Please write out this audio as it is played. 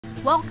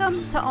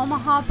Welcome to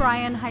Omaha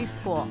Bryan High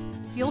School.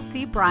 So you'll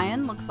see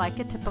Bryan looks like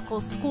a typical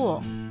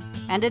school,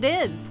 and it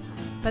is.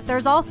 But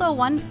there's also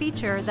one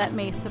feature that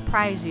may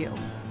surprise you,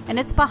 and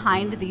it's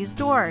behind these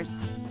doors.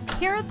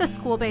 Here at the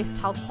School-Based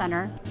Health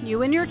Center,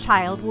 you and your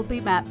child will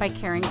be met by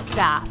caring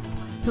staff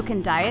who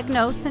can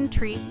diagnose and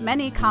treat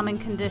many common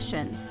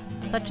conditions,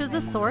 such as a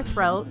sore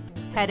throat,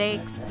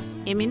 headaches,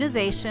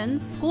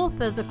 immunizations, school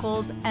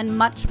physicals, and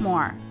much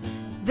more.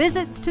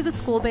 Visits to the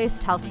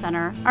School-Based Health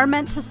Center are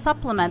meant to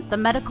supplement the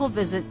medical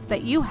visits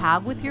that you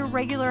have with your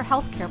regular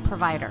healthcare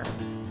provider.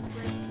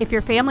 If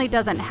your family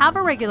doesn't have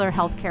a regular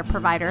healthcare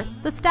provider,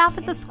 the staff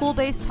at the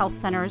School-Based Health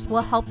Centers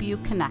will help you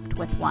connect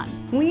with one.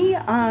 We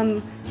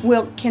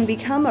can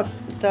become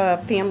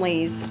the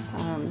family's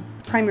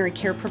primary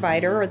care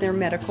provider or their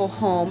medical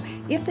home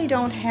if they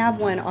don't have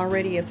one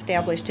already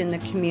established in the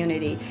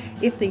community.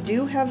 If they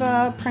do have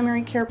a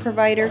primary care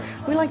provider,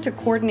 we like to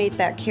coordinate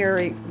that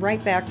care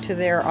right back to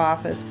their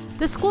office.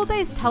 The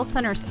School-Based Health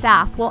Center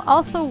staff will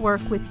also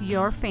work with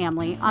your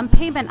family on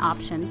payment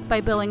options by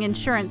billing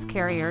insurance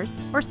carriers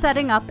or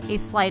setting up a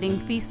sliding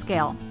fee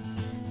scale.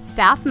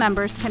 Staff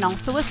members can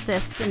also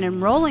assist in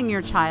enrolling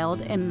your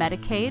child in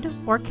Medicaid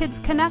or Kids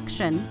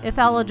Connection if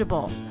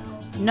eligible.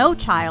 No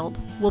child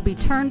will be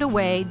turned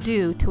away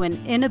due to an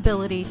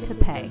inability to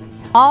pay.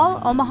 All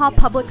Omaha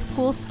Public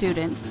School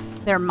students,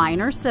 their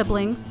minor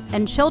siblings,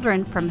 and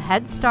children from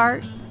Head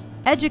Start,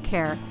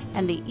 Educare,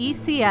 and the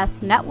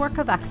ECS Network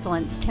of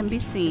Excellence can be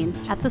seen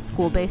at the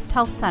School-Based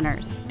Health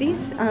Centers.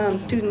 These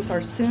students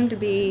are soon to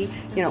be,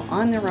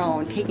 on their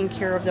own, taking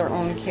care of their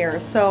own care.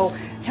 So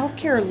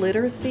healthcare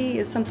literacy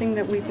is something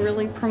that we've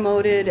really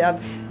promoted.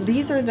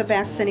 These are the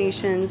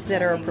vaccinations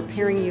that are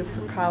preparing you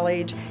for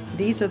college.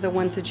 These are the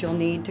ones that you'll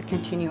need to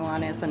continue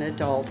on as an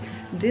adult.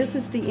 This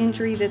is the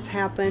injury that's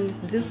happened.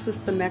 This was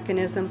the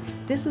mechanism.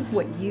 This is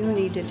what you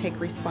need to take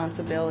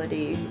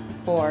responsibility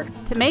for.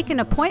 To make an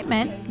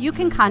appointment, you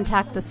can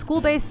contact the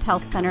School-Based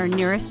Health Center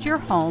nearest your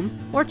home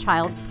or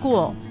child's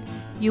school.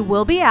 You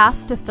will be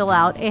asked to fill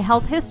out a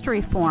health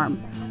history form,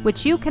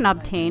 which you can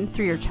obtain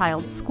through your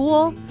child's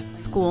school,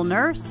 school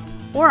nurse,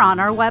 or on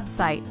our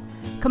website.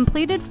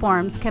 Completed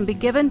forms can be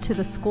given to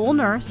the school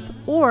nurse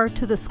or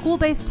to the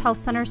School-Based Health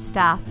Center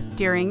staff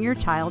during your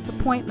child's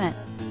appointment.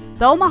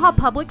 The Omaha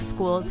Public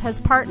Schools has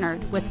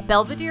partnered with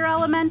Belvedere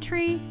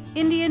Elementary,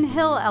 Indian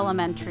Hill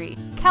Elementary,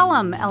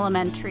 Kellam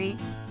Elementary,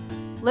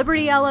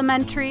 Liberty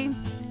Elementary,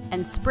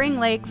 and Spring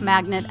Lake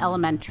Magnet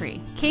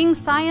Elementary, King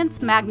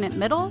Science Magnet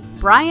Middle,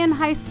 Bryan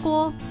High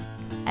School,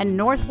 and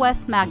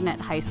Northwest Magnet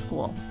High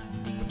School,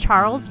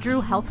 Charles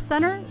Drew Health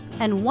Center,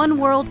 and One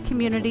World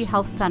Community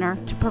Health Center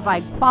to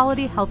provide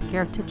quality health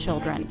care to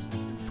children.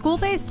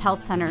 School-based health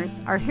centers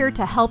are here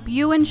to help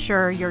you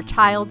ensure your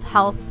child's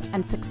health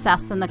and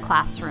success in the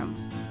classroom.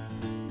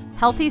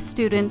 Healthy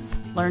students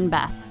learn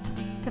best.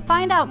 To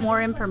find out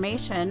more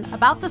information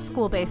about the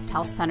School-Based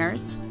Health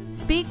Centers,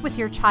 speak with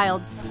your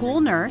child's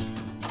school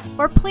nurse,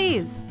 or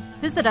please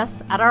visit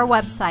us at our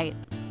website.